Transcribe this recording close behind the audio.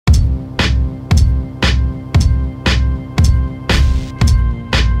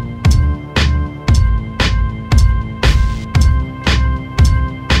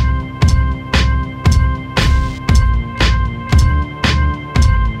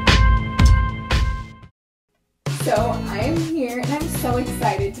here and I'm so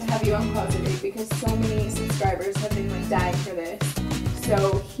excited to have you on Closet Date because so many subscribers have been like dying for this.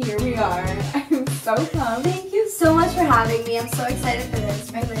 So here we are. I'm so pumped. Thank you so much for having me. I'm so excited for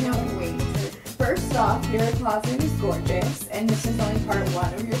this. I cannot wait. First off, your closet is gorgeous, and this is only part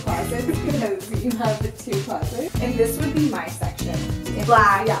one of your closet because you have the 2 closets. And this would be my section.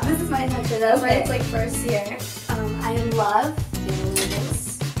 Black. Yeah. This is my section. That's why it's like first here. I love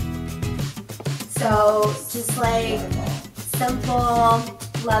this. So just like simple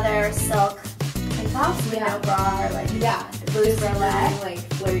leather silk tank tops with no bra or like loose bralette. Like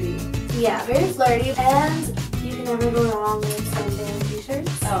flirty. Yeah, very flirty, and you can never go wrong with some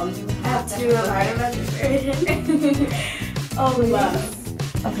t-shirts. Oh, you have to remember. Oh,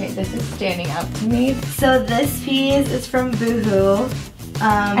 love. Okay, this is standing out to me. So this piece is from Boohoo.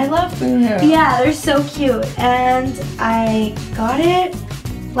 I love Boohoo. Yeah, they're so cute, and I got it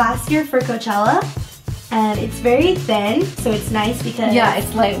last year for Coachella. And it's very thin, so it's nice because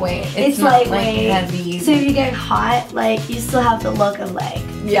it's lightweight. It's not lightweight, like heavy. so if you get hot, like you still have the look of like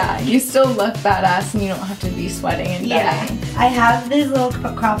you still look badass and you don't have to be sweating and dying. I have these little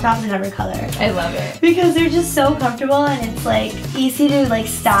crop tops in every color. I love it Because they're just so comfortable and it's like easy to like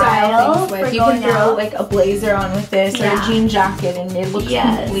style things with. for You going can throw out. like a blazer on with this or a jean jacket and it looks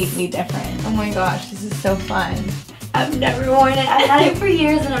Yes. completely different. Oh my gosh, this is so fun. I've never worn it. I've had it for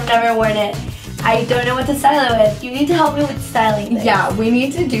years and I've never worn it. I don't know what to style it with. You need to help me with styling things. Yeah, we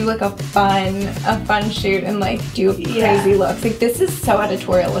need to do like a fun shoot and like do crazy looks. Like this is so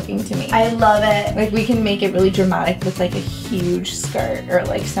editorial looking to me. I love it. Like we can make it really dramatic with like a huge skirt or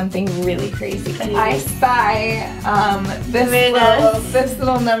like something really crazy. I spy this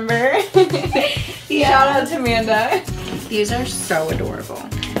little number. Shout out to Amanda. These are so adorable.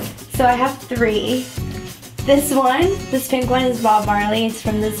 So I have 3. This one, this pink one is Bob Marley. It's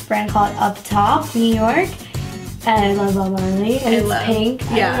from this brand called Up Top, New York. And I love Bob Marley. And it's pink.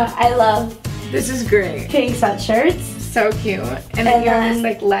 Yeah. I love This is great. pink sweatshirts. So cute. And then you have this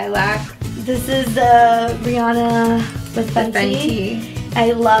like lilac. This is the Rihanna with Fenty.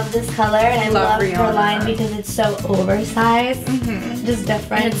 I love this color and I love her line because it's so oversized. Just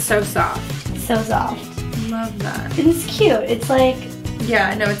different. And it's so soft. So soft. Love that. And it's cute. It's like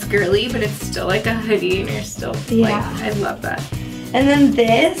I know it's girly, but it's still like a hoodie and you're still like, I love that. And then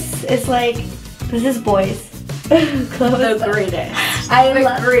this is like, this is boys clothes. The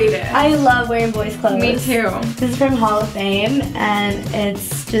greatest. Greatest. I love wearing boys clothes. Me too. This is from Hall of Fame and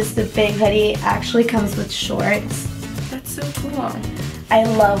it's just a big hoodie. It actually comes with shorts. That's so cool. I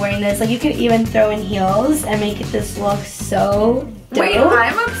love wearing this. Like you could even throw in heels and make this look so dope. Wait,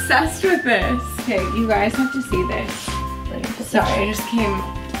 I'm obsessed with this. Okay, you guys have to see this. Sorry, I just came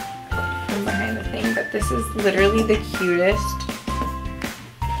from behind the thing, but this is literally the cutest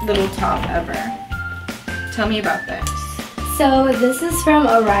little top ever. Tell me about this. So this is from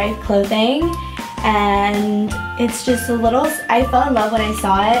Arrive Clothing and it's just a little, I fell in love when I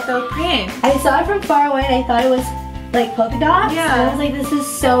saw it. So pink. I saw it from far away and I thought it was like polka dots. Yeah. And I was like, this is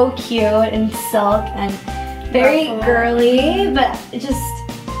so cute and silk and very girly, but just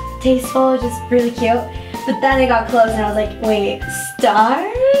tasteful, just really cute. But then it got close and I was like, wait,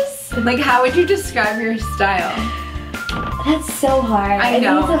 stars? Like, how would you describe your style? That's so hard. I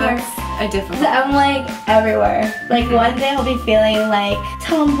know, think that's a difficult. I'm like everywhere. Like one day I'll be feeling like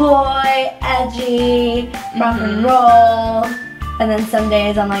tomboy, edgy, rock and roll. And then some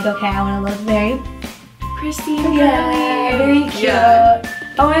days I'm like, okay, I want to look very pristine, very cute. Yeah.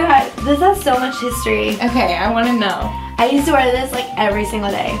 Oh my god, this has so much history. Okay, I want to know. I used to wear this like every single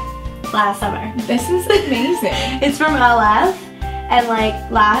day last summer. This is amazing. It's from LF. And like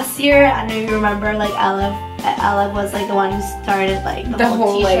last year, I don't know if you remember, like LF was like the one who started like the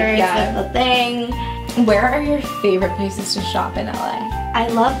whole t-shirts with the thing. Where are your favorite places to shop in LA? I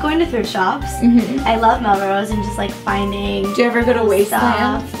love going to thrift shops. I love Melrose and just like finding. Do you ever go to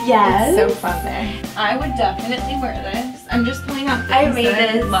Wasteland? Yes. It's so fun there. I would definitely wear this. I'm just pulling out things I made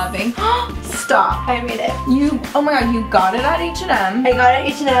that this. I'm loving. Stop. I made it. Oh my god, you got it at H&M. I got it at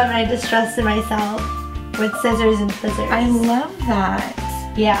H&M and I distressed myself with scissors and scissors. I love that.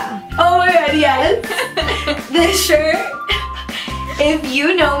 Yeah. Oh my god, yes. This shirt. If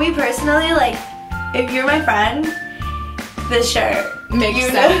you know me personally, like if you're my friend, this shirt makes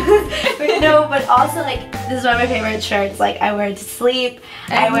sense. No, but also like this is one of my favorite shirts. Like I wear it to sleep,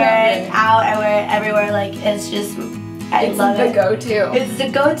 I wear it out, I wear it everywhere. Like it's just, I love it. It's the go-to. It's the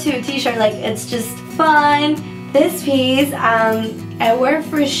go-to t-shirt. Like it's just fun. This piece, I wear it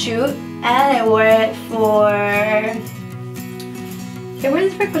for a shoot and I wore it for. I wore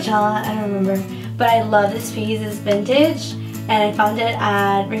this for Coachella. I don't remember, but I love this piece. It's vintage. And I found it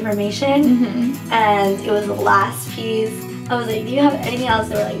at Reformation, and it was the last piece I was like, do you have anything else?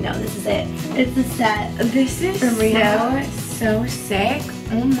 They were like, no, this is it. It's a set. This is so sick.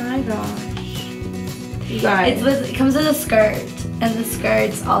 Oh my gosh. You guys. It comes with a skirt, and the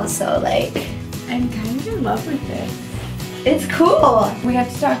skirt's also like, I'm kind of in love with this. it's cool. We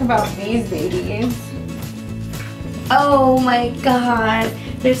have to talk about these babies. Oh my god,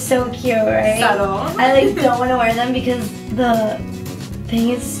 they're so cute, right? Subtle. I like don't want to wear them because the thing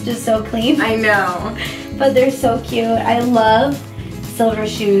is just so clean. I know. But they're so cute. I love silver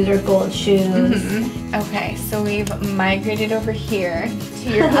shoes or gold shoes. Okay, so we've migrated over here to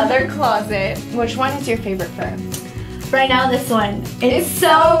your other closet. Which one is your favorite for? Right now, this one. It's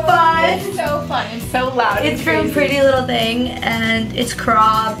so fun. It's so fun. It's so loud. It's from Pretty Little Thing, and it's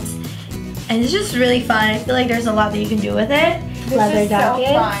cropped, and it's just really fun. I feel like there's a lot that you can do with it. This Leather is jacket.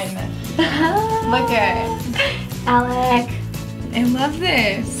 so fun. Look at Alec. I love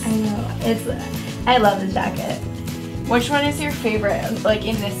this. I know. I love this jacket. Which one is your favorite, like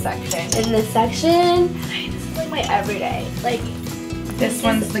in this section? In this section, this is like my everyday. Like This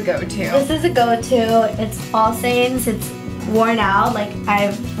one's the go-to. This is a go-to. It's All Saints. It's worn out. Like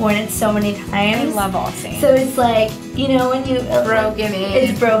I've worn it so many times. I love All Saints. So it's like, you know, when you broken in.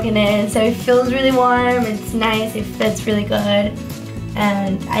 It's broken in. So it feels really warm. It's nice. It fits really good,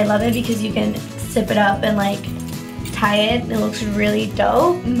 and I love it because you can zip it up and like tie it. It looks really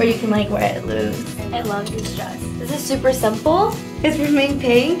dope. Or you can like wear it loose. I love this dress. This is super simple. It's from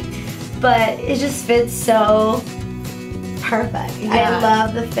Pink, but it just fits so perfect. Yeah. I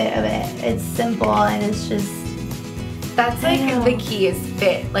love the fit of it. It's simple and it's just, that's like the key is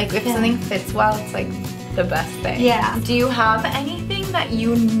fit. Like if something fits well, it's like the best thing. Yeah. Do you have anything that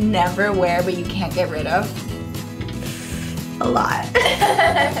you never wear but you can't get rid of? a lot.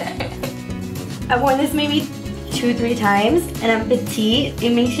 I've worn this maybe 2-3 times, and I'm petite.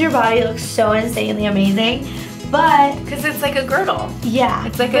 It makes your body look so insanely amazing, but because it's like a girdle. Yeah,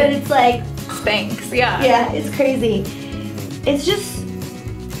 it's like it's like Spanx. Yeah. Yeah, it's crazy. It's just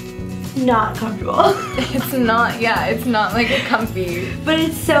not comfortable. It's not. Yeah, it's not like a comfy. But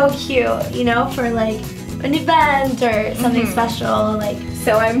it's so cute, you know, for like an event or something special. Like,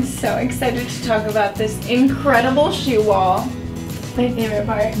 so I'm so excited to talk about this incredible shoe wall. My favorite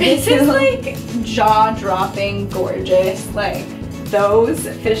part. This is like jaw-dropping gorgeous. Like those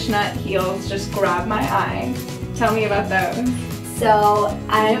fishnet heels just grab my eye. Tell me about those. So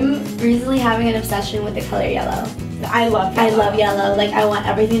I'm recently having an obsession with the color yellow. I love yellow. I love yellow. Like I want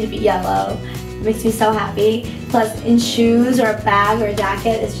everything to be yellow. It makes me so happy. Plus in shoes or a bag or a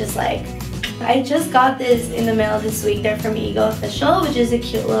jacket, it's just like, I just got this in the mail this week. They're from Ego Official, which is a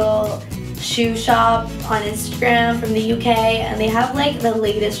cute little shoe shop on Instagram from the UK, and they have like the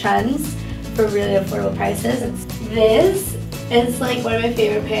latest trends for really affordable prices. This is like one of my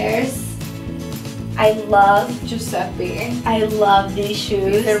favorite pairs. I love Giuseppe. I love these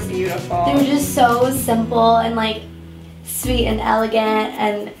shoes. They're beautiful. They're just so simple and like sweet and elegant,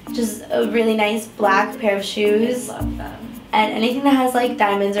 and just a really nice black pair of shoes. I love them. And anything that has like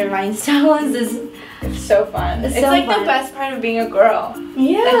diamonds or rhinestones is so fun. It's so like fun. the best part of being a girl.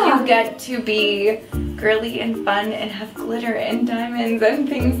 Yeah. That you get to be girly and fun and have glitter and diamonds and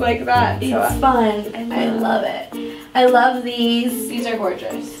things like that. It's So fun. I love it. I love these. These are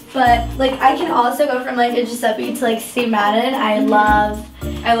gorgeous. But like I can also go from like a Giuseppe to like Steve Madden. I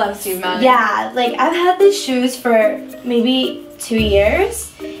love Steve Madden. Yeah, like I've had these shoes for maybe 2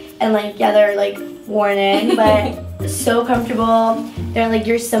 years, and like yeah, they're like worn in, but so comfortable. They're like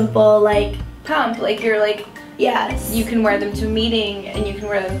your simple like pump. Like you're like, yes, you can wear them to a meeting and you can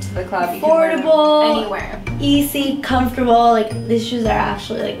wear them to the club. You affordable, can wear them anywhere. Easy, comfortable. Like these shoes are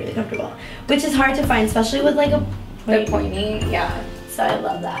actually like really comfortable, which is hard to find, especially with like a pointy. Yeah. So I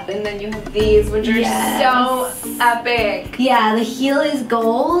love that. And then you have these, which are so epic. Yeah, the heel is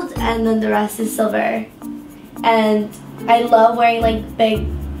gold and then the rest is silver. And I love wearing like big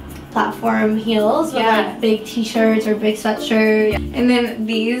platform heels with like big t-shirts or big sweatshirts. Yeah. And then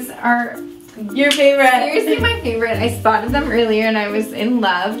these are your favorite. Seriously my favorite. I spotted them earlier and I was in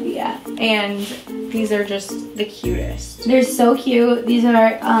love. Yeah. And these are just the cutest. They're so cute. These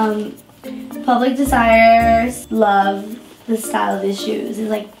are Public Desires. Love the style of these shoes. It's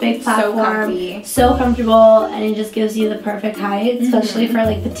like big platform, so comfortable, and it just gives you the perfect height, especially for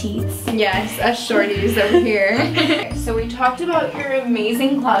like petites. Yes, us shorties over here. So we talked about your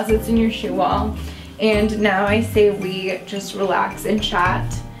amazing closets and your shoe wall, and now I say we just relax and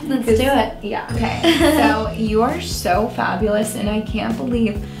chat. Let's do it. Yeah, okay. So you are so fabulous, and I can't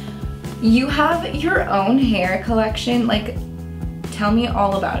believe you have your own hair collection. Like, tell me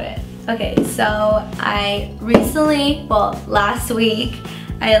all about it. Okay, so I recently, well, last week,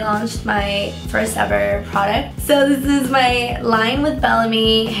 I launched my first ever product. So this is my line with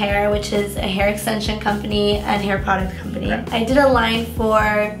Bellamy Hair, which is a hair extension company and hair product company. I did a line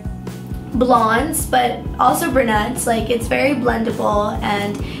for blondes, but also brunettes. Like, it's very blendable,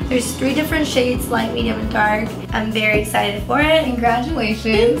 and there's 3 different shades, light, medium, and dark. I'm very excited for it. Congratulations.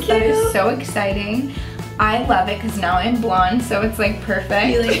 Thank you. That is so exciting. I love it because now I'm blonde, so it's like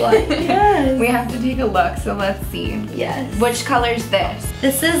perfect. You like blonde? Yes. We have to take a look, so let's see. Yes. Which color is this?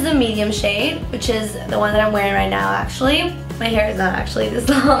 This is the medium shade, which is the one that I'm wearing right now, actually. My hair is not actually this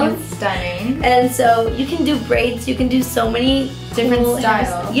long. It's stunning. And so you can do braids, you can do so many Different cool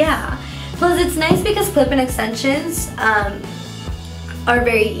styles. Yeah. Plus it's nice because clip-in extensions are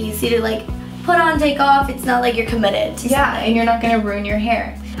very easy to like put on, take off. It's not like you're committed to something. And you're not gonna ruin your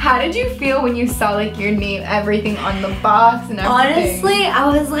hair. How did you feel when you saw like your name, everything on the box and everything? Honestly, I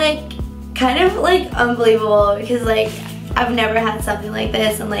was like kind of like unbelievable because like I've never had something like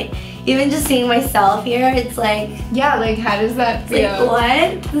this, and like even just seeing myself here, it's like, yeah, like how does that feel?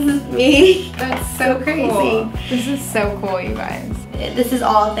 Like, what? This is me. That's so crazy. Cool. This is so cool, you guys. This is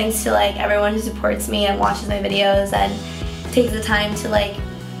all thanks to like everyone who supports me and watches my videos and takes the time to like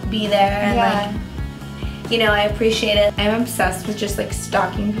be there and like, you know, I appreciate it. I'm obsessed with just like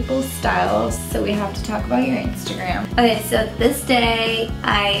stalking people's styles, so we have to talk about your Instagram. Okay, so this day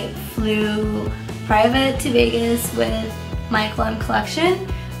I flew private to Vegas with my Glam collection,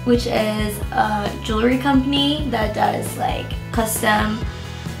 which is a jewelry company that does like custom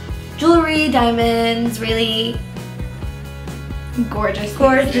jewelry, diamonds, really gorgeous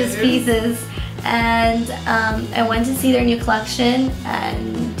pieces. And I went to see their new collection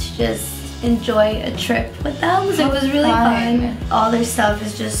and just enjoy a trip with them. So it was really fun. All their stuff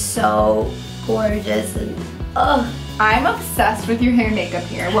is just so gorgeous, and I'm obsessed with your hair and makeup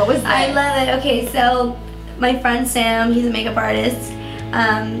here. What was that? I love it. Okay, so my friend Sam, he's a makeup artist.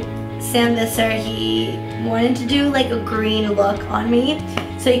 Sam Visser, he wanted to do like a green look on me.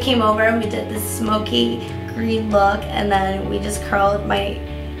 So he came over and we did this smoky green look, and then we just curled my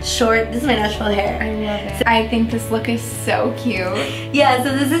short, this is my natural hair. I love it. I think this look is so cute. Yeah,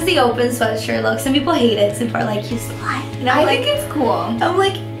 so this is the open sweatshirt look. Some people hate it, some people are like, you slut. And I think it's cool. I'm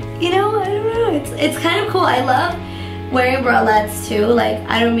like, you know, I don't know, it's kind of cool. I love wearing bralettes too. Like,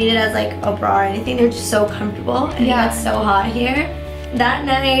 I don't mean it as like a bra or anything, they're just so comfortable, and yeah, it's so hot here. That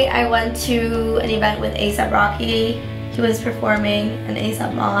night I went to an event with A$AP Rocky. He was performing an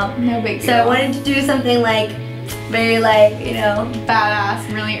A$AP Mob. No big deal. So I wanted to do something like very like, you know,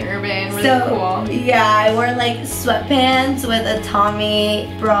 badass, really urban, really cool. Yeah, I wore like sweatpants with a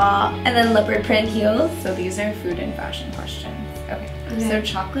Tommy bra and then leopard print heels. So these are food and fashion questions. Okay. So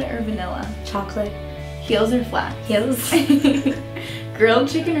chocolate or vanilla? Chocolate. Heels or flats? Heels. Grilled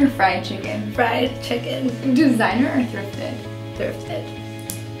chicken or fried chicken? Fried chicken. Designer or thrifted?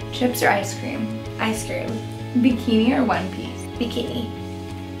 Thrifted. Chips or ice cream? Ice cream. Bikini or one piece? Bikini.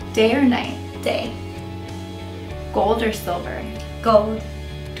 Day or night? Day. Gold or silver? Gold.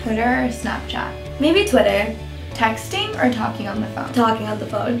 Twitter or Snapchat? Maybe Twitter. Texting or talking on the phone? Talking on the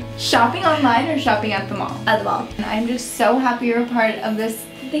phone. Shopping online or shopping at the mall? At the mall. And I'm just so happy you're a part of this.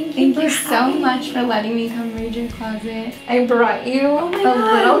 Thank you so much for letting me come read your closet. I brought you a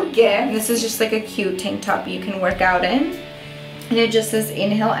little gift. This is just like a cute tank top you can work out in. And it just says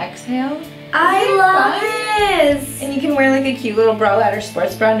inhale, exhale. I love this! And you can wear like a cute little bralette or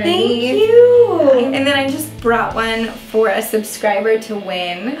sports bra underneath. Thank you! And then I just brought one for a subscriber to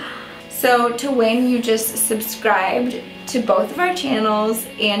win. So to win, you just subscribed to both of our channels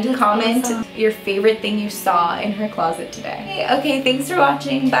and to comment your favorite thing you saw in her closet today. Okay, thanks for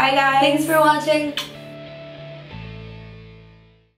watching. Bye guys. Thanks for watching.